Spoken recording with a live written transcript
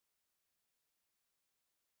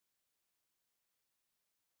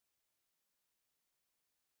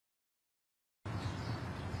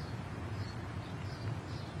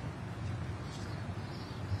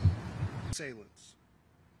assailants.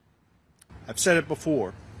 I've said it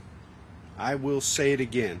before. I will say it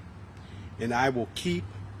again, and I will keep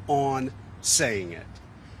on saying it.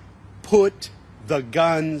 Put the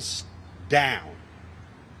guns down.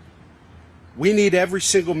 We need every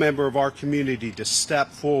single member of our community to step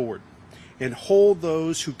forward and hold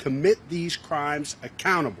those who commit these crimes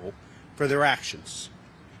accountable for their actions.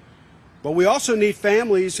 But we also need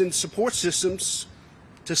families and support systems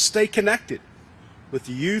to stay connected with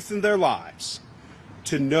the youth in their lives,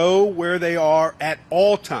 to know where they are at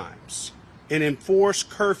all times, and enforce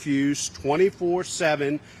curfews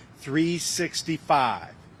 24/7,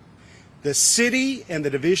 365. The city and the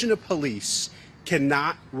Division of Police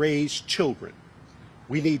cannot raise children.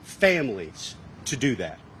 We need families to do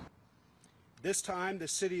that. This time, the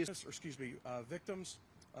city is, victims.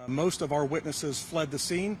 Most of our witnesses fled the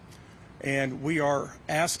scene, and we are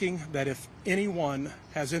asking that if anyone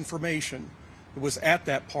has information that was at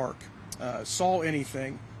that park, saw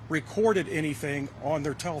anything, recorded anything on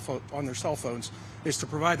their cell phones, is to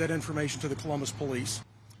provide that information to the Columbus Police.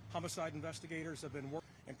 Homicide investigators have been working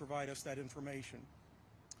and provide us that information.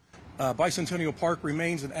 Bicentennial Park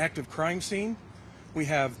remains an active crime scene. We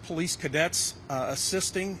have police cadets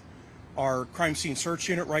assisting our crime scene search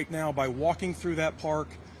unit right now by walking through that park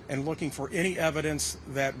and looking for any evidence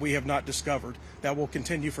that we have not discovered. That will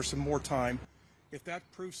continue for some more time. If that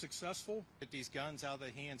proves successful, get these guns out of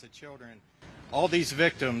the hands of children. All these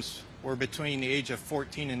victims were between the age of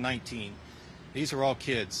 14 and 19. These are all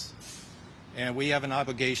kids. And we have an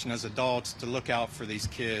obligation as adults to look out for these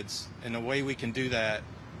kids. And the way we can do that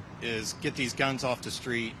is get these guns off the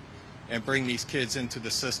street and bring these kids into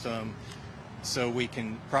the system so we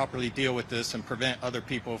can properly deal with this and prevent other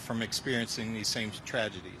people from experiencing these same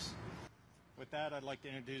tragedies. With that, I'd like to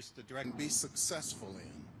introduce the director. Be successful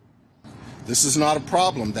in. This is not a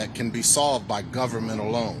problem that can be solved by government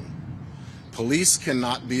alone. Police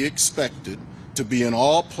cannot be expected to be in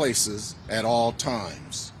all places at all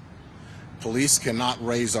times. Police cannot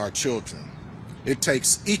raise our children. It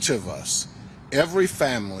takes each of us, every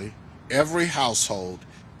family, every household,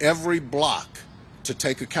 every block, to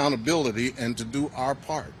take accountability and to do our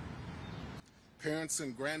part. Parents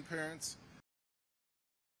and grandparents,